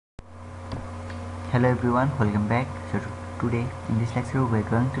Hello everyone, welcome back. So today in this lecture we are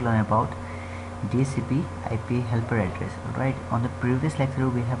going to learn about DHCP IP helper address. Alright, on the previous lecture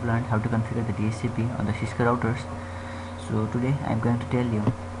we have learned how to configure the DHCP on the Cisco routers. So today I am going to tell you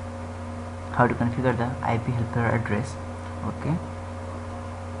how to configure the IP helper address. Okay.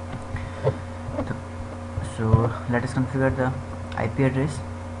 So let us configure the IP address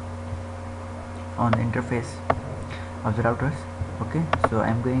on the interface of the routers. Okay, so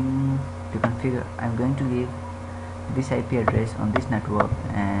I'm going to give this IP address on this network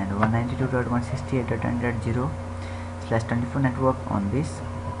and 192.168.10.0/24 network on this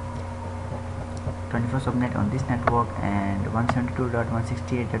 24 subnet on this network and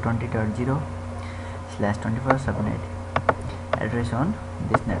 172.168.20.0/24 subnet address on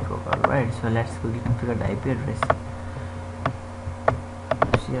this network. Alright, so let's quickly configure the IP address.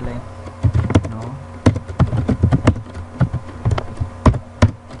 CLI no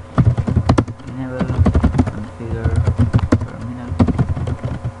enable configure terminal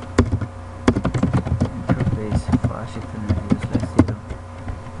interface fast Ethernet /0,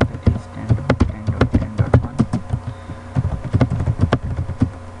 that is 10.10.10.1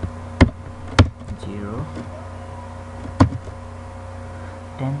 0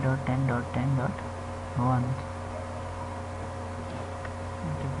 10.10.10.1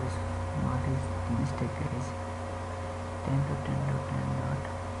 interface. What is the mistake? That is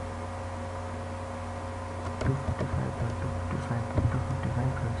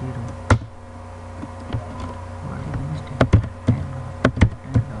 10.10.10.255.255.255.0. What is the mistake?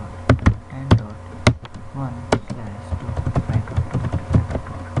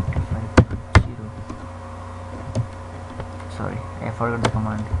 10.10.10.1/255.255.0. Sorry, I forgot the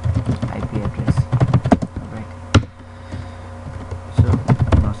command IP address. Alright, so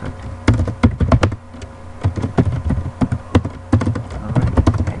no cert. Alright,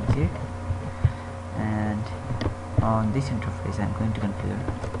 exit, and on this interface I'm going to configure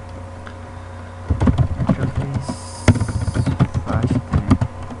interface fast Ethernet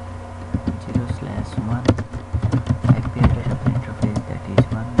 0/1 IP address of the interface, that is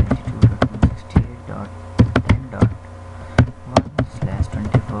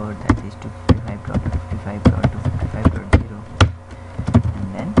 192.168.10.1/24, that is 255.255.255.0, and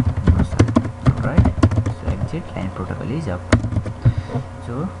then no cert. Alright, so exit, line protocol is up.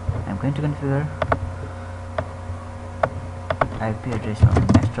 So I'm going to configure IP address on the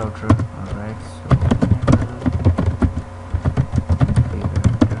next router. Alright, so enable configure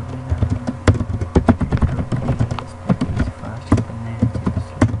terminal interface, that is fast Ethernet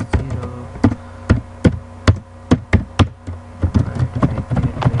 0/0. Alright, IP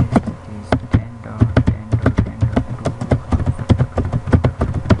address, that is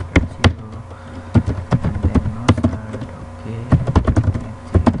 10.10.10.2, and then no start. Okay,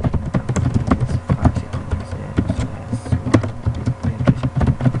 exit interface fast Ethernet 0/1. IP address of the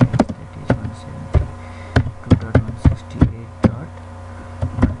interface, that is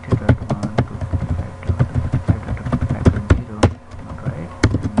 172.168.20.1/255.255.0. Alright,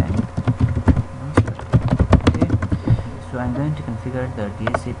 and then no start. Okay, so I'm going to configure the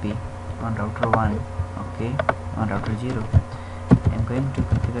DHCP on router 1. Okay, on router 0 I'm going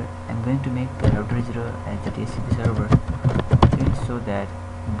to make the router 0 as the DHCP server. Okay, so that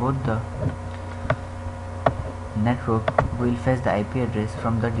both the network will fetch the IP address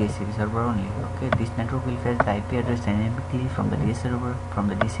from the DHCP server only. Okay, this network will fetch the IP address dynamically from the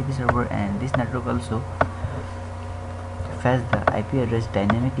DHCP server, and this network also fetch the IP address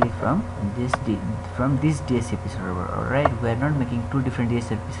dynamically from this DHCP server. Alright, we are not making two different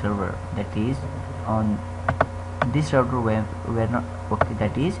DHCP server. That is, on this router we are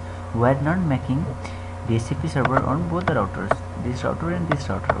not making DHCP server on both the routers, this router and this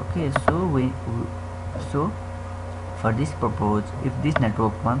router. Okay, so for this purpose, if this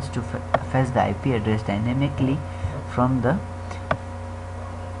network wants to fetch the IP address dynamically from the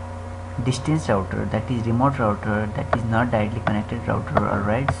distance router, that is remote router, that is not directly connected router.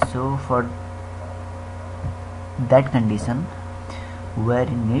 Alright, so for that condition we are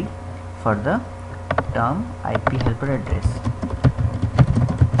in need for the term IP helper address.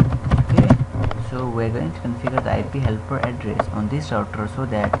 Okay, so we are going to configure the IP helper address on this router so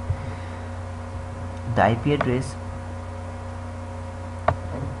that the IP address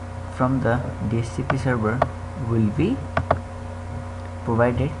from the DHCP server will be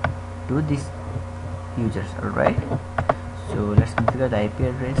provided to these users. Alright, so let's configure the IP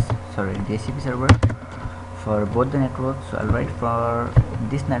address, DHCP server for both the networks. So I'll write for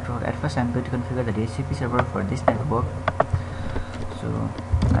this network. At first I'm going to configure the DHCP server for this network. So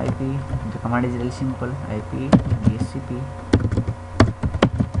IP, the command is really simple, IP DHCP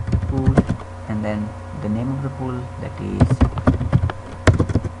pool, and and then the name of the pool, that is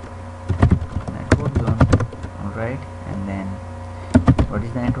network zone. Alright, and then what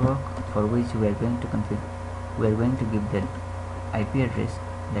is the network for which we are going to configure, we are going to give the IP address,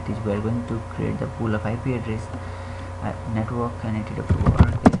 that is we are going to create the pool of IP address. Network connected to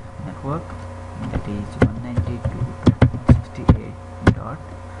RK network, that is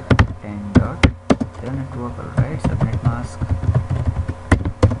 192.168.10.0 network. Alright, subnet mask.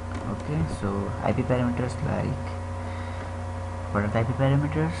 Okay, so IP parameters, like what are the IP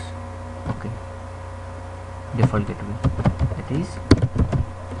parameters? Okay, default gateway, that is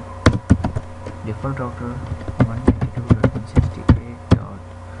default router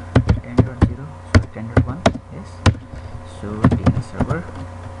 192.168.10.0, so 10.1. yes, so DNS server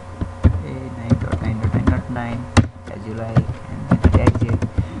a9.9.9.9 as you like, and then exit.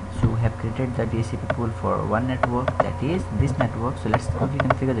 So we have created the DHCP pool for one network, that is this network. So let's quickly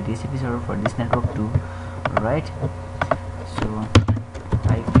configure the DHCP server for this network too. Alright, so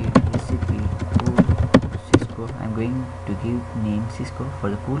IP DHCP pool Cisco, I'm going to give name Cisco for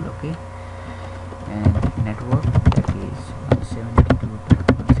the pool. Okay, and network, that is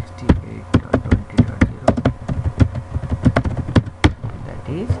 172.168.20.0, that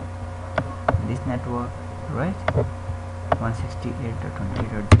is this network, right?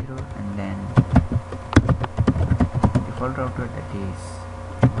 168.20.0, and then default router, that is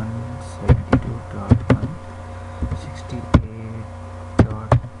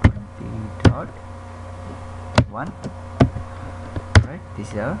 172.168.20.1. right,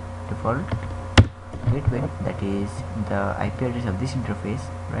 this is our default gateway, that is the IP address of this interface,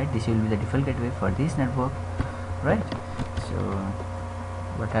 right? This will be the default gateway for this network, right? So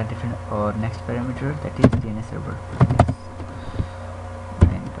what are different or next parameter, that is DNS server,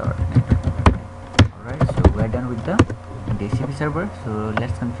 9.9.9. Alright, so we are done with the DHCP server. So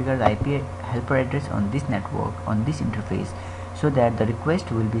let's configure the IP helper address on this network, on this interface, so that the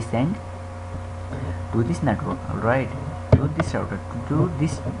request will be sent to this network. Alright, to this router, to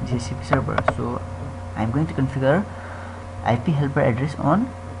this DHCP server. So I'm going to configure IP helper address on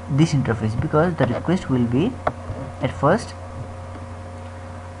this interface, because the request will be at first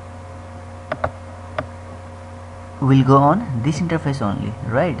will go on this interface only,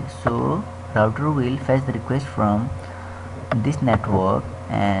 right? So router will fetch the request from this network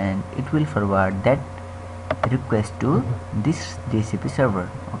and it will forward that request to this DHCP server.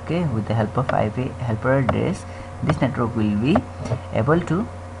 Okay, with the help of IP helper address, this network will be able to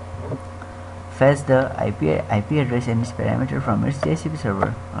fetch the IP address and its parameter from its DHCP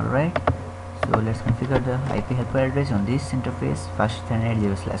server. Alright, so let's configure the IP helper address on this interface. First,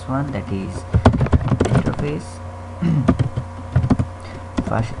 100/1, that is interface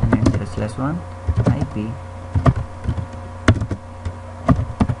first 100/1 IP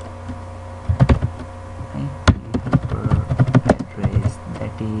helper address,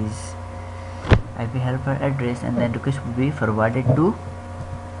 that is IP helper address, and then request will be forwarded to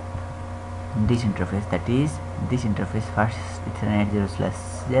this interface, that is this interface. First it's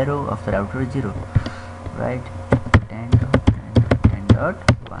 100/0 of the router 0, right? 10.1,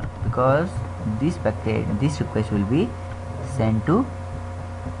 because this packet, this request will be sent to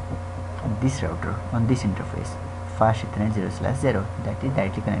this router on this interface. First it's 100/0, that is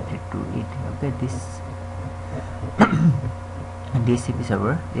directly connected to it. Okay, this DHCP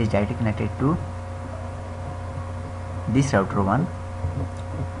server is directly connected to this router 1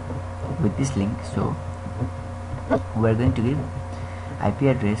 with this link. So we are going to give IP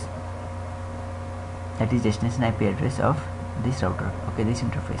address, that is destination IP address of this router. Okay, this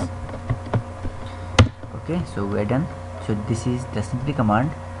interface. Okay, so we are done. So this is the simply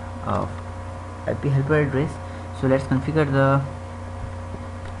command of IP helper address. So let's configure the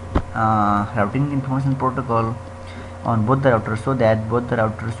routing information protocol on both the routers, so that both the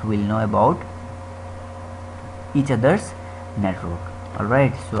routers will know about each other's network.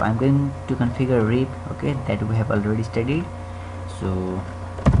 Alright, so I'm going to configure RIP, okay, that we have already studied. So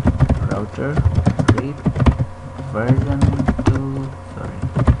router RIP version 2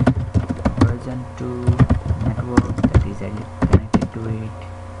 network, that is connected to it.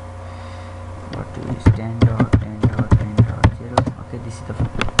 What is 10.10.10.0. okay, this is the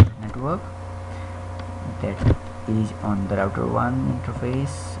network that is on the router 1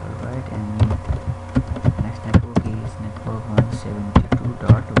 interface. Alright, and next network is network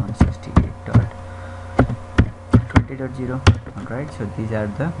 172.168.20.0. alright, so these are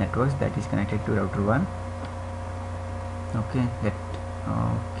the networks that is connected to router 1. Okay,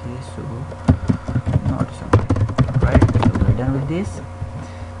 so not something. Alright, so we're done with this.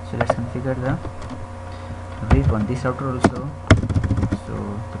 So let's configure the RIP on this router also. So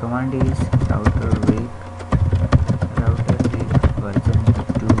the command is router rig version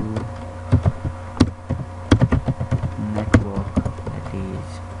 2 network, that is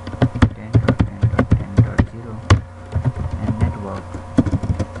 10.10.10.0, and network,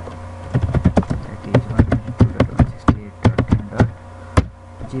 that is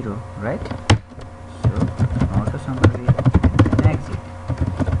 192.168.10.0, right? So auto summary and exit.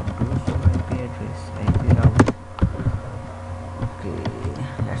 Do show IP address, IP route. Okay,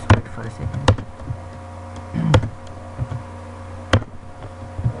 let's wait for a second.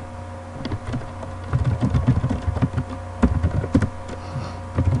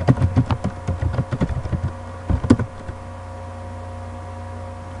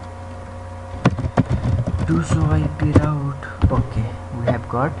 Do show IP route. Okay, we have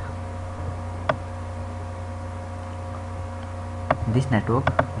got this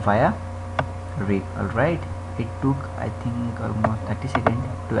network via rig. Alright, it took I think almost 30 seconds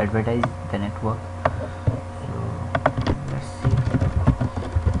to advertise the network. So let's see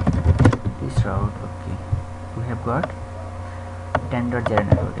this route. Okay, we have got 10.0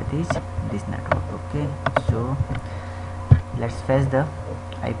 network, that is this network. Okay, so let's fetch the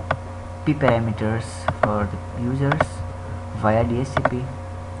IP parameters for the users via DHCP.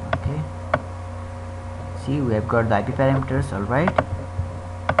 Okay, see, we have got the IP parameters. All right,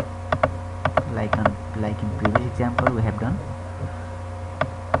 like in previous example we have done.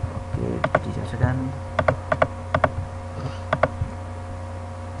 Okay, it is also done.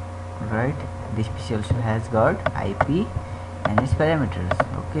 Right, this PC also has got IP and its parameters.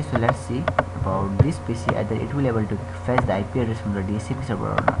 Okay, so let's see about this PC, either it will able to fetch the IP address from the DHCP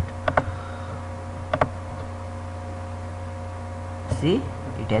server or not. See,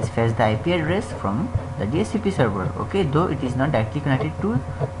 it has fetched the IP address from the DHCP server. Okay, though it is not directly connected to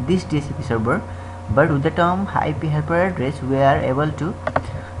this DHCP server, but with the term IP helper address we are able to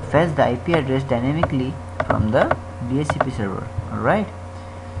fetch the IP address dynamically from the DHCP server. Alright,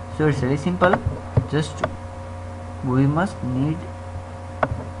 so it's really simple. Just we must need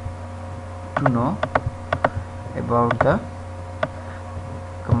to know about the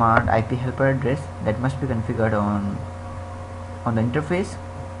command IP helper address that must be configured on the interface.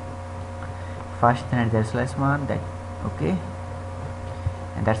 First Ethernet 0/1, that okay,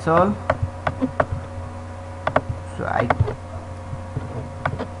 and that's all. So I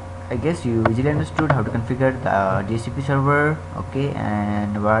guess you easily understood how to configure the DHCP server. Okay,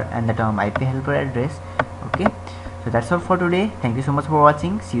 and the term IP helper address. Okay, so that's all for today. Thank you so much for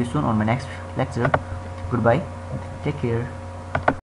watching. See you soon on my next lecture. Goodbye, take care.